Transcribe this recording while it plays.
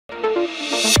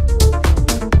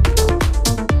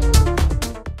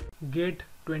GATE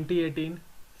 2018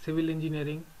 Civil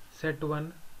Engineering Set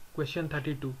 1 Question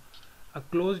 32. A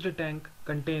closed tank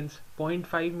contains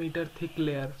 0.5 meter thick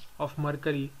layer of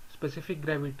mercury, specific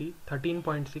gravity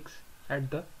 13.6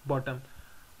 at the bottom.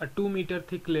 A 2 meter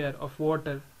thick layer of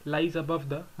water lies above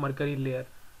the mercury layer.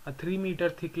 A 3 meter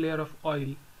thick layer of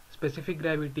oil, specific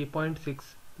gravity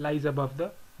 0.6, lies above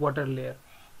the water layer.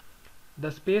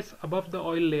 The space above the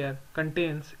oil layer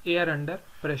contains air under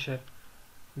pressure.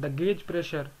 The gauge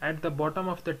pressure at the bottom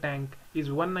of the tank is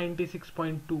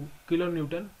 196.2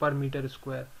 kN per meter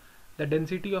square. The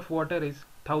density of water is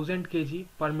 1000 kg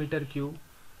per meter cube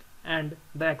and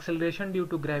the acceleration due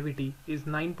to gravity is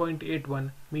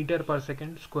 9.81 meter per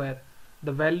second square.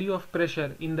 The value of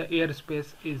pressure in the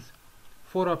airspace is.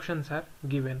 4 options are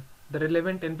given. The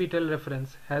relevant NPTEL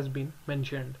reference has been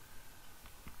mentioned.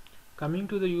 Coming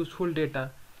to the useful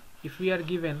data, if we are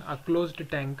given a closed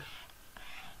tank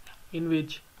in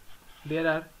which there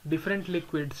are different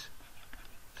liquids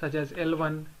such as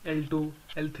L1, L2,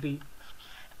 L3,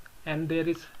 and there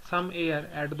is some air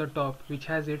at the top which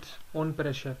has its own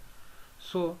pressure.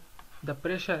 So the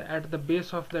pressure at the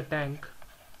base of the tank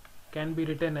can be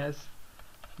written as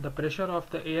the pressure of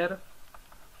the air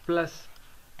plus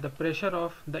the pressure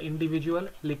of the individual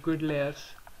liquid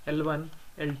layers L1,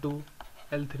 L2,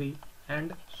 L3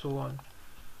 and so on.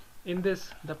 In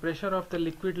this, the pressure of the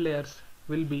liquid layers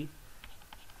will be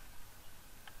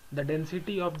the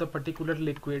density of the particular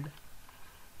liquid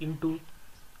into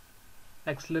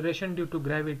acceleration due to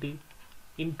gravity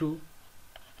into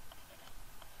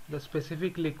the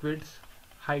specific liquid's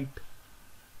height,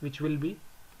 which will be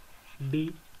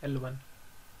dL1.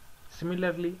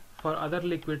 Similarly, for other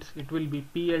liquids it will be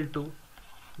PL2,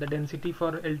 the density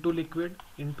for L2 liquid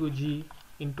into G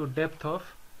into depth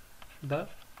of the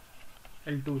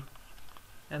L2,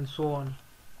 and so on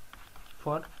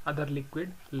for other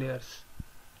liquid layers.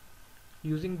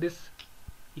 Using this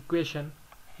equation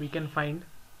we can find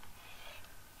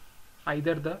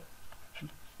either the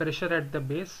pressure at the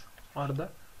base or the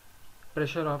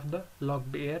pressure of the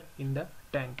locked air in the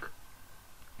tank.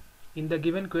 In the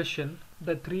given question,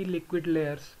 the 3 liquid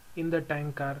layers in the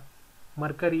tank are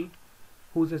mercury,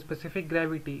 whose specific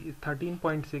gravity is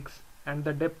 13.6 and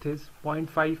the depth is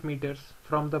 0.5 meters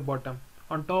from the bottom.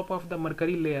 On top of the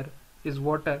mercury layer is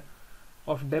water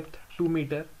of depth 2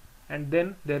 meter, and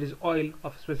then there is oil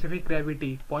of specific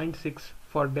gravity 0.6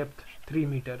 for depth 3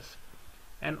 meters.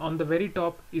 And on the very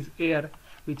top is air,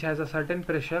 which has a certain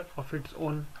pressure of its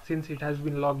own since it has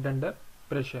been locked under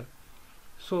pressure.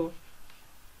 So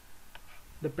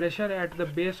the pressure at the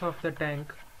base of the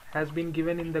tank has been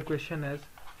given in the question as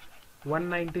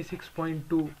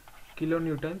 196.2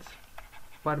 kilonewtons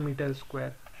per meter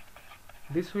square.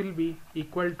 This will be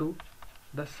equal to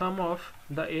the sum of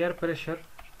the air pressure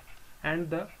and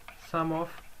the sum of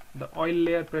the oil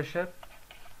layer pressure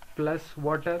plus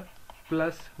water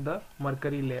plus the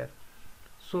mercury layer.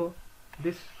 So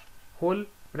this whole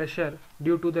pressure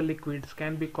due to the liquids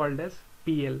can be called as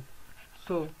PL.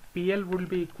 So PL will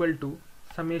be equal to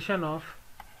summation of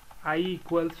I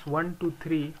equals 1 to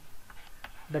 3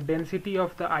 the density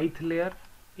of the ith layer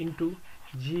into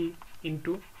G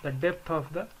into the depth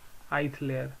of the ith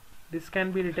layer. This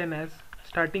can be written as,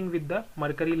 starting with the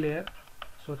mercury layer,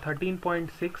 so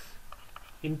 13.6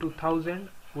 into 1000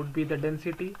 would be the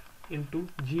density into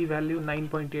G value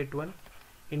 9.81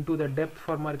 into the depth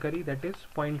for mercury, that is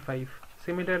 0.5.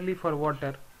 Similarly for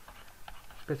water,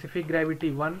 specific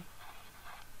gravity 1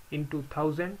 into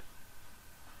 1000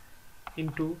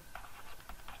 into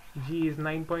G is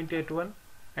 9.81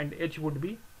 and H would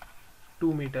be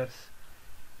 2 meters,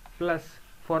 plus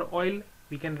for oil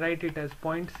we can write it as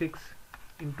 0.6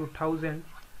 into 1000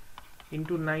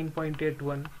 into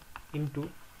 9.81 into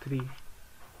 3.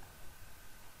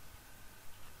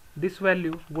 This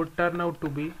value would turn out to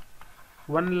be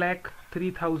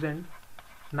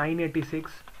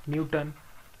 1,03,986 Newton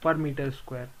per meter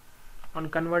square. On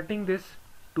converting this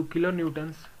to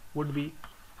kilonewtons would be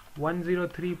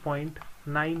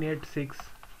 103.986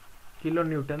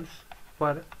 kilonewtons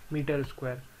per meter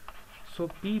square. So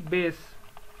P base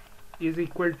is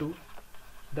equal to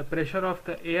the pressure of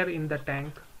the air in the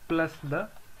tank plus the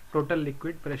total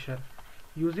liquid pressure.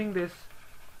 Using this,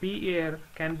 P air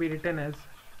can be written as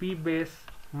P base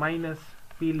minus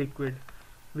P liquid,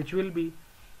 which will be,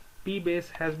 P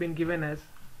base has been given as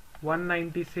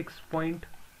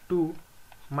 196.2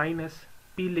 minus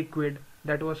P liquid,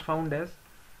 that was found as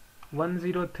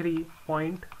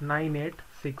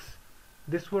 103.986.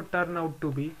 This would turn out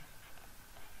to be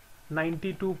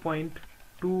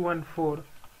 92.214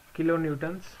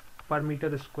 kilonewtons per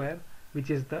meter square, which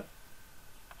is the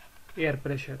air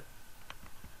pressure.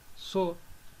 So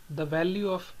The value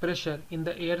of pressure in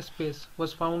the airspace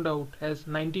was found out as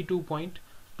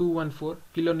 92.214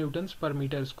 kilonewtons per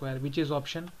meter square, which is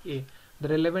option A. The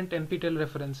relevant NPTEL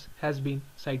reference has been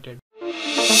cited.